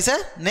পিছত আহিছে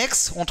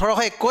নেক্সট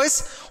 1821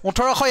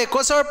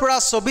 1821ৰ পৰা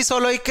 24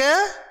 লৈকে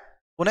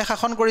কোনে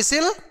শাসন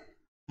কৰিছিল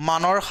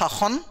মানৰ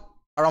শাসন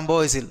আৰম্ভ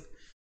হৈছিল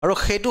আৰু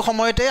সেইটো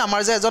সময়তে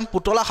আমাৰ যে এজন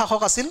পুতলা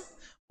শাসক আছিল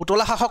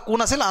পুতলা শাসক কোন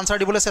আছিল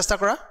আনসাৰ দিবলৈ চেষ্টা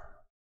কৰা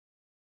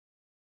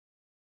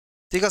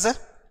ঠিক আছে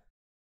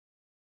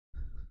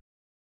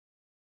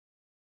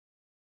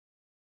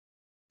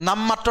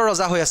নামমাত্ৰ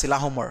ৰজা হৈ আছিল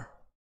আহোমৰ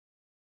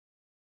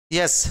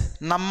ইয়েস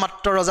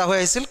নামমাত্ৰ ৰজা হৈ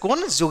আছিল কোন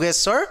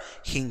যোগেশ্বৰ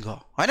সিংহ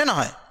হয়নে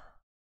নহয়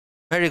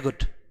ভেৰি গুড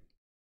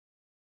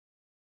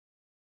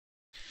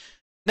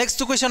নেক্সট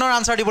কোৱেশ্যনৰ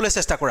আনসাৰ দিবলৈ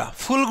চেষ্টা কৰা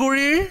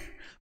ফুলগুৰিৰ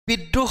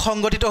বিদ্ৰোহ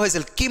সংগঠিত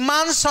হৈছিল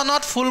কিমান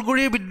চনত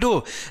ফুলগুৰিৰ বিদ্ৰোহ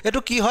এটো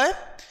কি হয়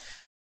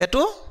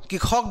এটো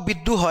কৃষক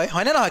বিদ্ৰোহ হয়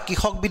হয়নে নহয়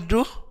কৃষক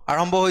বিদ্ৰোহ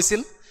আৰম্ভ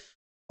হৈছিল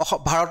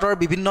ভাৰতৰ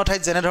বিভিন্ন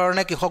ঠাইত যেনে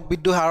ধৰণে কৃষক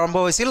বিদ্ৰোহ আৰম্ভ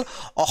হৈছিল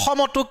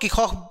অসমতো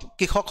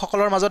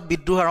কৃষকসকলৰ মাজত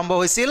বিদ্ৰোহ আৰম্ভ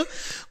হৈছিল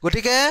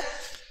গতিকে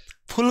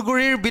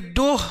ফুলগুৰিৰ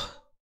বিদ্ৰোহ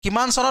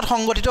কিমান চনত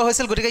সংগঠিত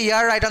হৈছিল গতিকে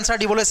ইয়াৰ ৰাইট আনসাৰ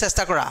দিবলৈ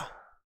চেষ্টা কৰা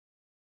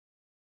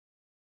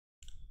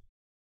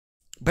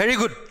ভেৰি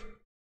গুড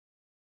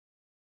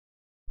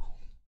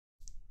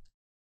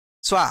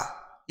সোৱা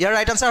ইয়াৰ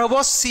ৰাইট আনসাৰ হ'ব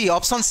সি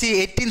option C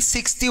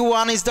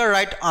 1861 is the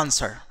right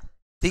answer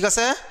ঠিক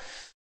আছে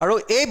আৰু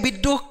এই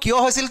বিদ্ৰোহ কিয়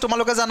হৈছিল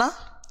তোমালোকে জানা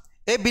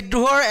এই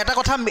বিদ্ৰোহৰ এটা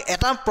কথা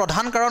এটা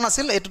প্ৰধান কাৰণ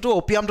আছিল এটোটো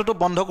ওপিয়ামটো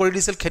বন্ধ কৰি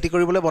দিছিল খেতি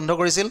কৰিবলৈ বন্ধ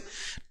কৰিছিল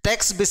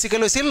ট্যাক্স বেছিকৈ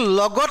লৈছিল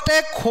লগতে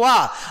খোৱা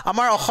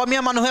আমাৰ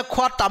অসমীয়া মানুহে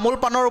খোৱা তামোল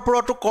পানৰ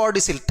ওপৰতো কৰ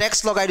দিছিল ট্যাক্স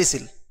লগাই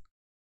দিছিল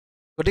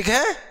গতিকে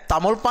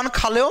তামোল পান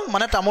খালেও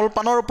মানে তামোল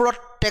পানৰ ওপৰত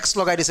ট্যাক্স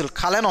লগাই দিছিল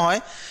খালে নহয়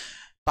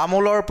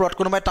তামোলৰ ওপৰত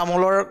কোনোবাই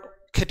তামোলৰ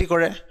খেতি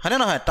কৰে হয়নে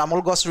নহয়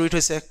তামোল গছ ৰুই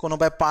থৈছে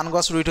কোনোবাই পান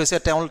গছ ৰুই থৈছে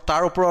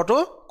তাৰ ওপৰতো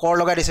কৰ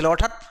লগাই দিছিল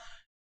অৰ্থাৎ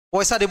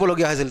পইচা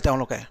দিবলগীয়া হৈছিল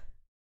তেওঁলোকে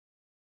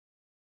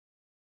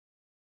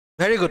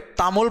ভেৰি গুড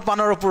তামোল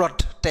পানৰ ওপৰত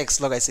ট্যাক্স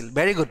লগাইছিল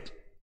ভেৰি গুড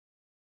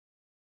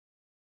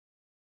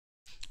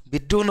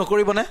বিদ্ৰোহ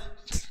নকৰিবনে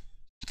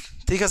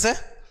ঠিক আছে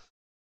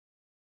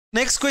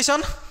নেক্সট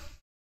কোৱেশ্যন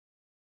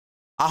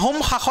আহোম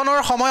শাসনৰ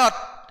সময়ত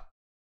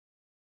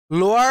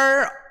লোৱাৰ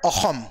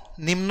অসম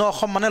নিম্ন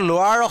অসম মানে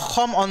লোৱাৰ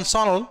অসম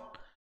অঞ্চল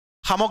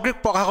সামগ্ৰিক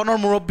প্ৰশাসনৰ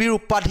মুৰব্বীৰ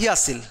উপাধি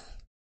আছিল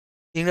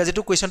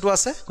ইংৰাজীটো কোৱেশ্যনটো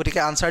আছে গতিকে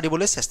আনসাৰ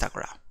দিবলৈ চেষ্টা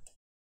কৰা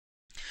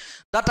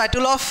The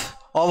title of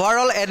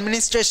overall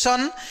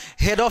administration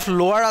head of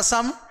Lower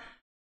Assam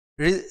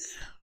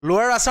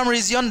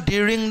region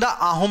during the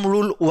Ahom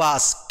rule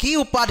was কি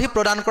উপাধি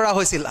প্ৰদান কৰা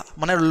হৈছিল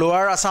মানে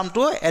লোৱাৰ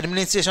আসামটো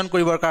এডমিনিষ্ট্ৰেশ্যন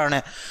কৰিবৰ কাৰণে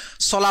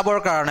চলাবৰ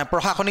কাৰণে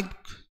প্ৰশাসনিক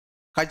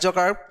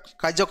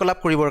কাৰ্যকলাপ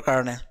কৰিবৰ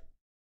কাৰণে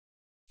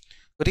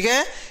গতিকে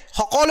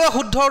সকলোৱে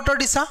শুদ্ধ উত্তৰ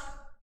দিছা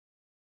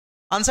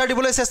আনসাৰ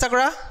দিবলৈ চেষ্টা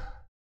কৰা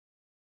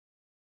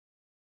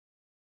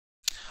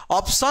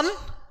option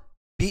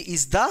B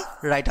is the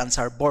right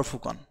answer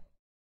Borphukan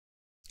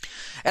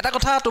এটা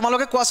কথা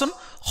তোমালোকে কোৱাচোন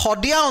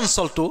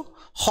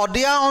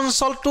শদিয়া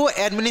অঞ্চলটো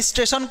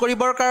এডমিনিষ্ট্ৰেশ্যন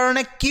কৰিবৰ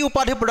কাৰণে কি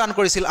উপাধি প্ৰদান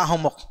কৰিছিল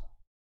আহোমক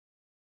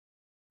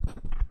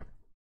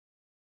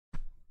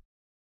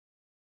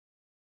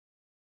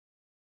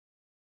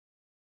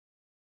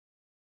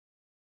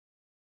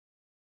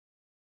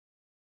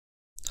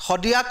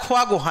শদিয়া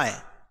খোৱা গোহাঁই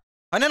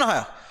হয়নে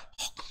নহয়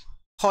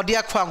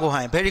শদিয়া খোৱা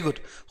গোহাঁই ভেৰি গুড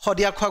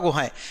শদিয়া খোৱা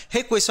গোহাঁই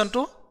সেই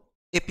কুৱেশ্যনটো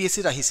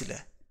এপিএসসিত আহিছিলে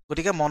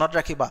গতিকে মনত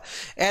ৰাখিবা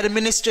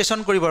এডমিনিষ্ট্ৰেশ্যন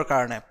কৰিবৰ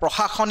কাৰণে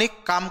প্ৰশাসনিক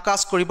কাম কাজ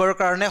কৰিবৰ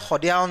কাৰণে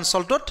শদিয়া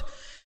অঞ্চলটোত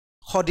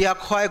শদিয়া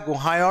খোৱাই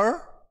গোহাঁইৰ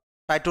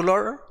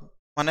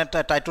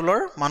টাইটলৰ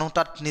মানুহ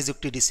তাত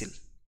নিযুক্তি দিছিল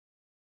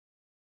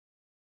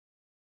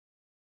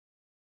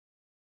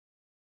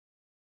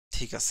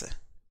ঠিক আছে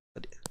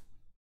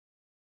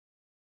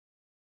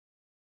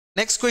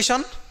নেক্সট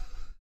কুৱেশ্যন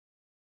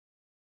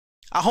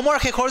আহোমৰ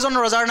শেষৰজন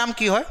ৰজাৰ নাম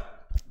কি হয়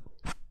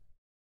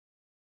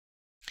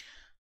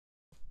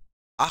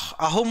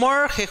আহোমৰ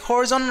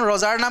শেষৰজন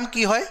ৰজাৰ নাম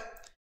কি হয়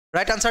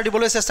ৰাইট আনসাৰ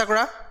দিবলৈ চেষ্টা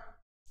কৰা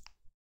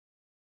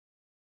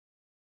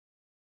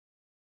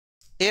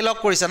এ লক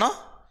কৰিছা ন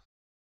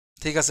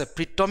ঠিক আছে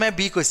প্ৰীতমে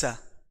বি কৈছা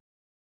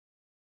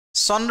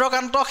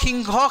চন্দ্ৰকান্ত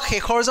সিংহ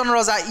শেষৰজন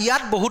ৰজা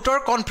ইয়াত বহুতৰ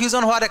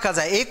কনফিউজন হোৱা দেখা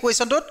যায় এই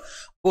কোৱেশ্চনটোত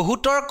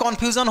বহুতৰ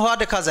কনফিউজন হোৱা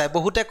দেখা যায়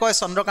বহুতে কয়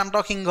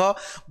চন্দ্ৰকান্ত সিংহ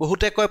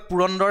বহুতে কয়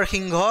পুৰন্দৰ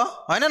সিংহ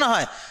হয় না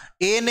নহয়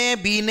এ নে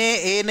বি নে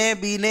এ নে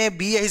বি নে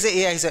বি আহিছে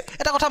এ আহিছে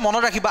এটা কথা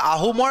মনত ৰাখিবা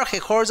আহোমৰ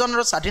শেষৰজন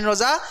স্বাধীন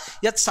ৰজা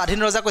ইয়াত স্বাধীন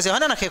ৰজা কৈছে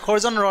হয় না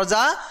শেষৰজন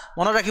ৰজা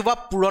মনত ৰাখিবা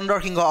পুৰন্দৰ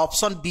সিংহ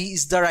option B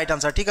is the right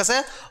answer ঠিক আছে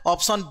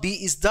option B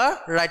is the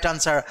right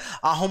answer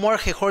আহোমৰ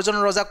শেষৰজন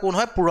ৰজা কোন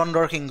হয়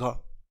পুৰন্দৰ সিংহ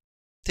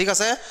ঠিক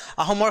আছে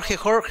আহোমৰ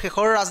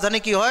শেষৰ ৰাজধানী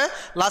কি হয়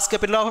last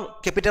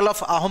capital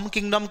of Ahom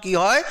kingdom কি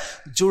হয়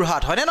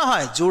যোৰহাট হয় নে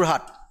নহয়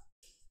Jorhat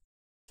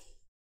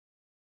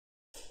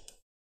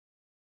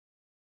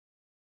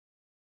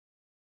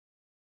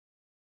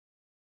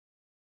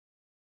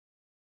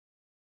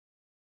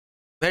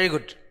very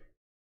good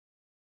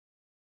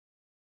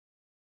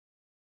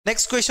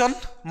next question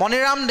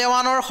Maniram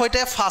দেৱানৰ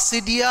সৈতে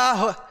ফাঁচি দিয়া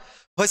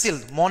হৈছিল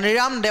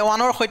মণিৰাম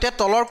দেৱানৰ সৈতে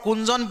তলৰ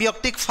কোনজন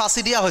ব্যক্তিক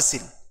ফাঁচি দিয়া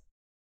হৈছিল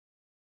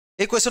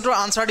এই কোৱেশ্চনটোৰ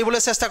আনসাৰ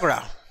দিবলৈ চেষ্টা কৰা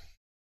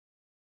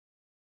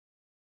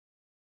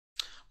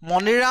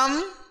মণিৰাম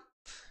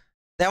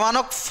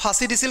দেৱানক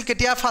ফাঁচি দিছিল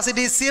কেতিয়া ফাঁচি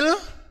দিছিল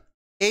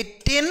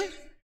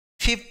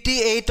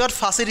 1858 ত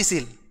ফাঁচি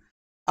দিছিল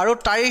আৰু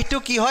তাৰিখটো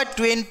কি হয়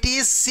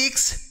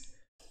 26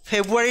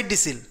 ফেব্ৰুৱাৰীত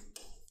দিছিল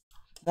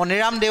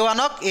মণিৰাম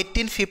দেৱানক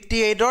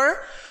 1858 ৰ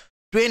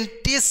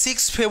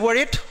 26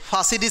 ফেব্ৰুৱাৰীত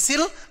ফাঁচি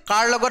দিছিল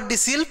কাৰ লগত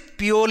দিছিল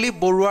পিয়লি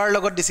বৰুৱাৰ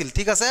লগত দিছিল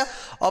ঠিক আছে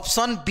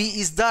option B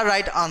is the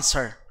right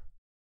answer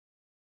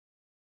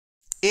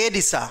এ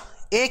দিছা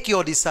এ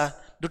কিয় দিছা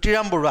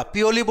দুটিৰাম বৰুৱা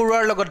পিয়লি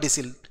বৰুৱাৰ লগত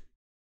দিছিল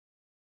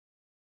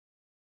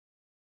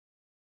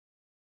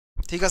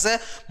ঠিক আছে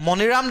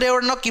মণিৰাম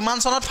দেৱানক কিমান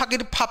চনত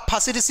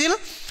ফাঁচি দিছিল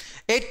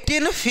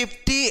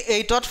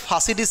 1858 ত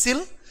ফাঁচি দিছিল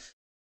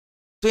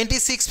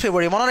 26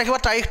 ফেব্ৰুৱাৰী মনত ৰাখিবা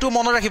তাৰিখটো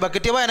মনত ৰাখিবা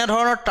কেতিয়াবা এনে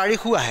ধৰণৰ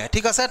তাৰিখো আহে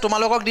ঠিক আছে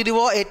তোমালোকক দি দিব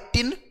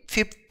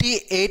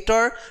 1858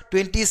 ৰ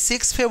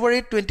 26 ফেব্ৰুৱাৰী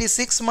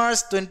 26 মাৰ্চ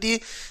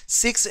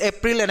 26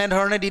 এপ্ৰিল এনে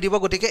ধৰণে দি দিব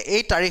গতিকে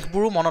এই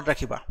তাৰিখবোৰো মনত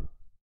ৰাখিবা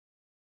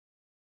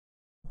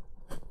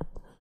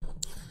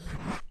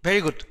Very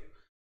good.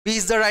 B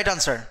is the right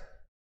answer.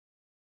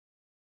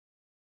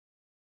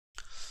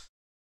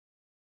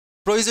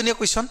 প্ৰয়োজনীয়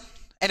কুৱেশ্যন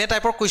এনে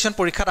টাইপৰ কুৱেশ্যন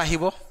পৰীক্ষাত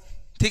আহিব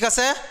ঠিক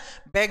আছে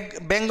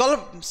বেংগল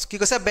কি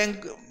কৈছে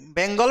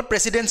বেংগল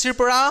প্ৰেসিডেন্সিৰ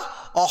পৰা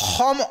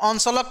অসম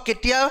অঞ্চলক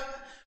কেতিয়া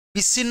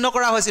বিচ্ছিন্ন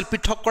কৰা হৈছিল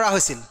পৃথক কৰা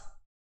হৈছিল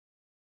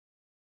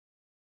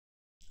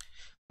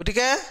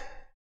গতিকে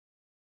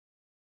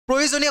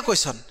প্ৰয়োজনীয়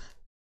কুৱেশ্যন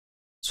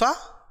চোৱা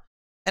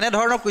এনে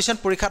ধৰণৰ কুৱেশ্যন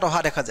পৰীক্ষাত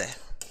অহা দেখা যায়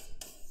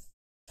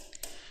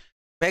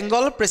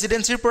বেংগল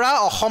প্ৰেসিডেন্সিৰ পৰা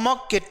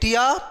অসমক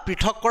কেতিয়া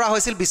পৃথক কৰা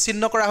হৈছিল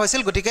বিচ্ছিন্ন কৰা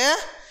হৈছিল গতিকে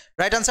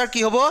ৰাইট আনসাৰ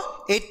কি হ'ব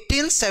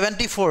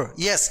 1874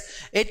 yes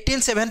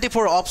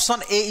 1874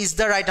 option A is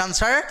the right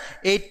answer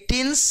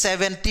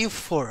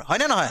 1874 হয়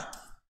না নহয়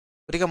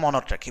গতিকে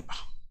মনত ৰাখিবা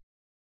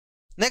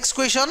নেক্সট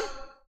কুৱেশ্যন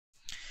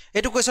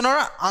এটো কুৱেশ্যনৰ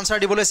আনসাৰ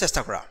দিবলৈ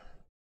চেষ্টা কৰা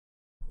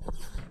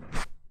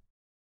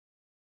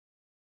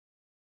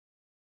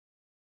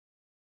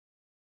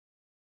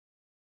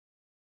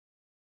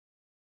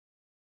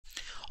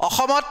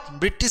অসমত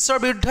ব্ৰিটিছৰ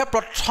বিৰুদ্ধে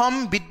প্ৰথম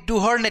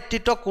বিদ্ৰোহৰ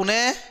নেতৃত্ব কোনে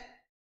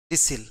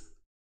দিছিল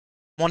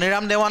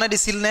মণিৰাম দেৱানে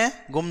দিছিল নে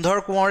গুমধৰ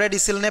কোঁৱৰে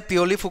দিছিল নে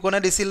পিয়লি ফুকনে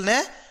দিছিল নে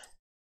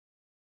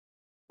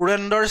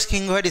পুৰন্দৰ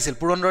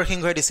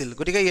সিংহই দিছিল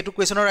গতিকে এটো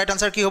কুৱেশ্যনৰ ৰাইট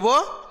আনসাৰ কি হ'ব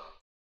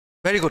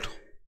ভেৰি গুড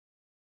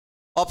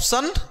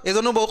অপচন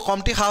এজনো বহু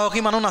কমটি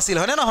সাহসী মানুহ নাছিল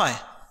হয় নে নহয়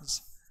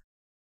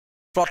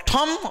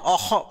প্ৰথম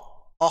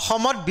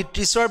অসমত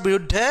ব্ৰিটিছৰ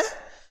বিৰুদ্ধে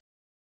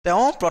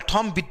তেওঁ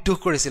প্ৰথম বিদ্ৰোহ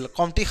কৰিছিল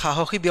কমটি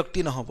সাহসী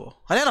ব্যক্তি নহব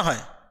হয়নে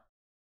নহয়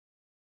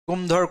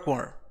গুমধৰ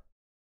কোঁৱৰ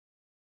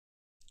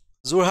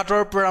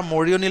যোৰহাটৰ পৰা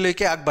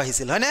মৰিয়নিলৈকে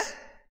আগবাঢ়িছিল হয়নে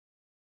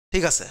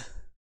ঠিক আছে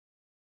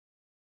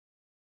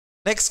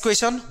next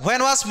question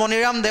when was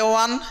Maniram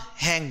Dewan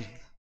hang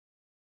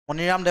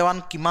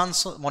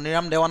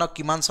Maniram দেৱানক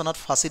কিমান চনত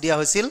ফাঁচি দিয়া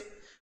হৈছিল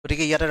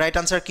গতিকে ইয়াতে ৰাইট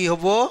আনসাৰ কি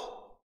হ'ব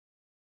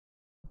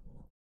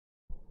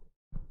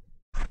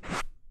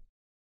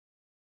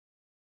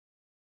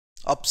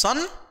option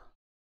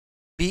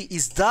B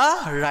is the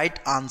right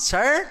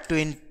answer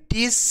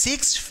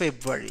 26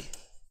 ফেব্ৰুৱাৰী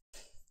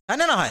হয়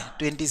না নহয়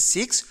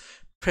 26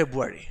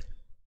 ফেব্ৰুৱাৰী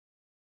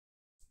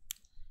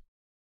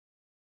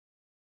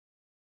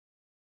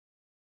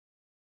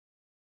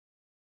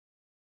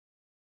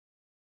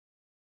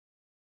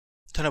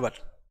ধন্যবাদ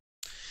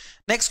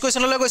নেক্সট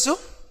কুৱেশ্যনলৈ গৈছো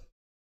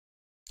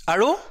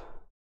আৰু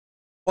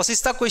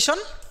 25টা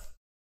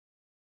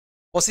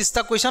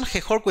কুৱেশ্যন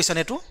শেষৰ কুৱেশ্যন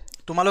এটো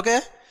তোমালোকে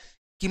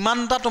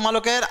কিমানটা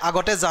তোমালোকে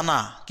আগতে জানা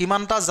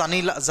কিমানটা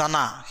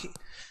জানা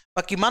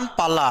বা কিমান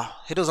পালা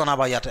হেতু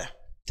জনাবা ইয়াতে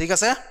ঠিক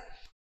আছে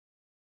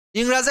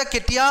ইংৰাজে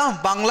কেতিয়া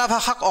বাংলা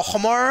ভাষাক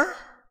অসমৰ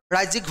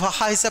ৰাজ্যিক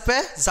ভাষা হিচাপে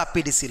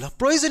জাপি দিছিল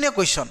প্ৰয়োজনীয়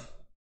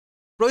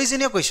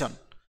কুৱেশ্যন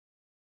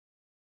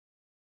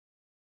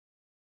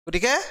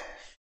গতিকে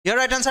ইয়াৰ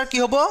ৰাইট আনসাৰ কি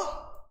হ'ব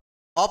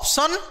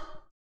option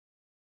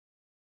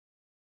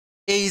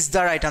A is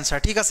the right answer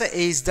ঠিক আছে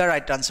A is the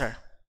right answer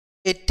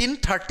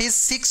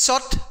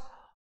 1836 ত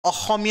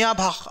অসমীয়া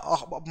ভাষা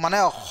মানে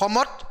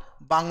অসমত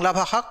বাংলা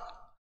ভাষাক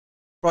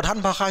প্ৰধান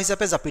ভাষা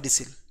হিচাপে জাপি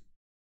দিছিল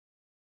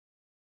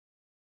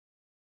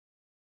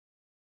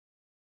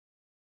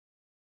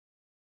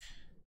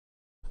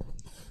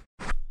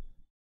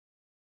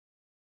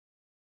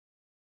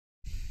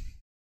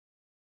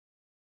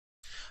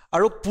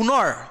আৰু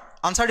পুনৰ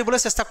আনসাৰ দিবলৈ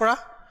চেষ্টা কৰা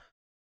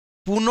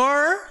পুনৰ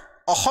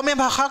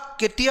অসমীয়া ভাষাক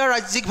কেতিয়া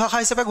ৰাজ্যিক ভাষা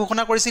হিচাপে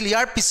ঘোষণা কৰিছিল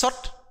ইয়াৰ পিছত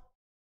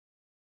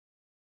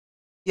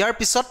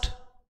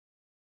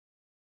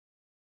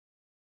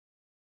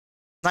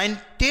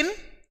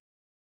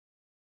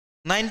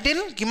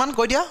 19 কিমান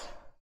কৈ দিয়া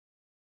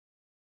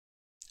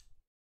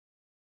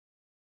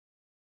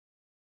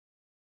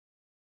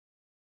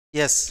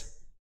yes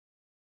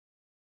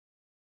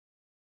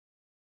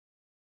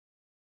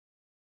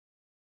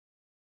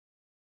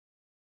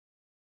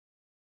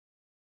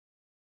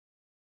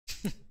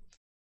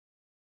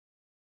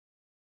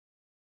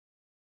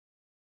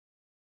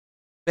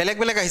বেলেগ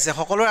বেলেগ আহিছে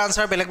সকলোৰ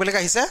আনসাৰ বেলেগ বেলেগ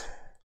আহিছে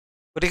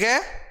গতিকে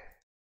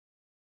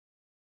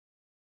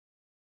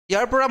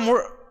ইয়াৰ পৰা মোৰ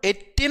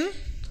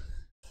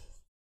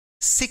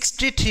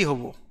 1863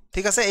 হ'ব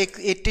ঠিক আছে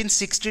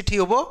 1863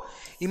 হ'ব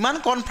ইমান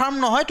কনফাৰ্ম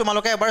নহয়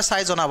তোমালোকে এবাৰ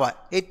চাই জনাবা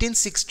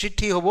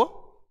 1863 হ'ব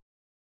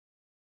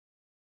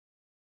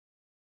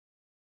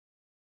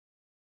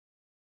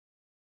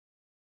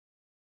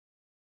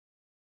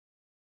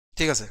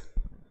ঠিক আছে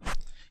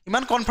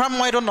ইমান কনফাৰ্ম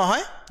মই এটো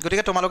নহয়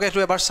গতিকে তোমালোকে এটো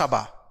এবাৰ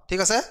চাবা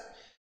ঠিক আছে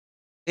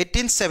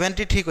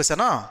 1873 কৈছে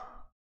ন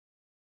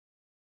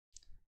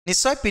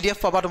নিশ্চয় পিডিএফ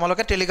পাবা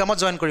তোমালোকে টেলিগ্ৰামত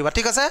জয়েন কৰিবা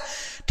ঠিক আছে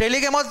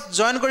টেলিগ্ৰামত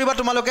জয়েন কৰিবা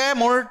তোমালোকে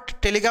মোৰ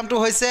টেলিগ্ৰামটো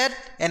হৈছে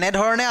এনে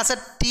ধৰণে আছে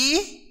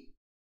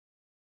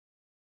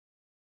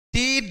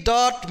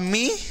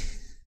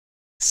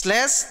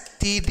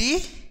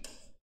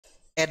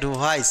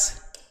t.me/tdadvice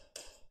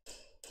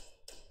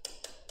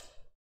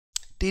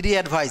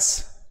tdadvice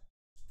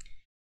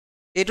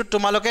এইটো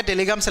তোমালোকে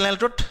টেলিগ্ৰাম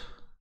চেনেলটোত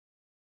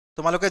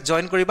তোমালোকে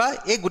জয়েন কৰিবা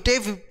এই গুটেই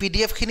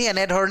পিডিএফ খিনি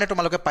এনে ধৰণে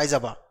তোমালোকে পাই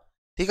যাবা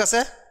ঠিক আছে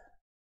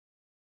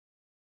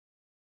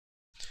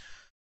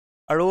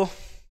আৰু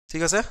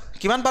ঠিক আছে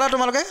কিমান পালা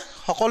তোমালোকে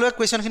সকলোৱে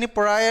কোৱেশ্চন খিনি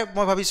পঢ়াই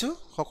মই ভাবিছো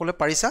সকলোৱে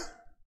পাৰিছা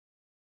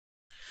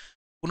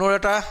পুনৰ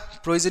এটা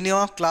প্ৰয়োজনীয়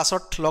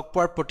ক্লাছত লগ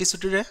পোৱাৰ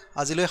প্ৰতিশ্ৰুতিৰে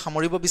আজিলৈ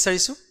সামৰিব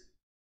বিচাৰিছো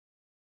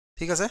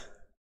ঠিক আছে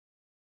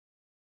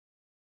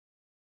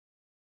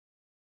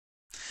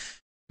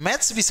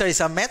ম্যাথছ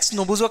বিচাৰিছা ম্যাথছ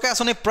নবুজোকে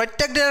আসনে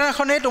প্ৰত্যেক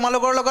দিনাখনে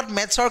তোমালোকৰ লগত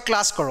ম্যাথছৰ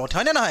ক্লাছ কৰো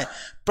হয়নে নহয়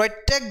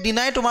প্ৰত্যেক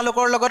দিনাই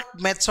তোমালোকৰ লগত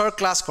ম্যাথছৰ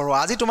ক্লাছ কৰো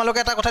আজি তোমালোকে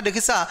এটা কথা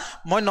দেখিছা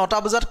মই 9টা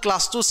বজাত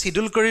ক্লাছটো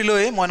শিডিউল কৰি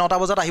লৈ মই 9টা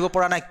বজাত আহিব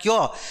পৰা নাই কিয়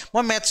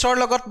মই ম্যাথছৰ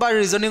লগত বা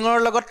ৰিজনিংৰ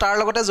লগত তাৰ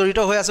লগতে জড়িত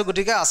হৈ আছো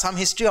গতিকে আসাম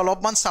হিষ্ট্ৰী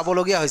অলপমান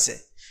চাবলগীয়া হৈছে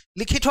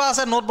লিখি থোৱা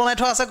আছে নোট বনাই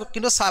থোৱা আছে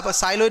কিন্তু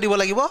চাই লৈ দিব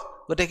লাগিব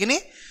গটেখিনি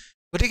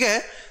গতিকে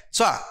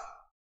চোৱা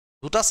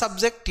দুটা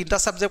সাবজেক্ট তিনটা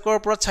সাবজেক্টৰ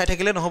ওপৰত চাই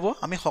থাকিলে নহব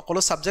আমি সকলো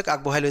সাবজেক্ট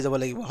আগবঢ়াই লৈ যাব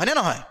লাগিব হয়নে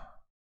নহয়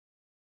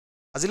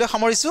আজিলৈ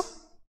সামৰিছো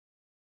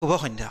শুভ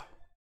সন্ধ্যা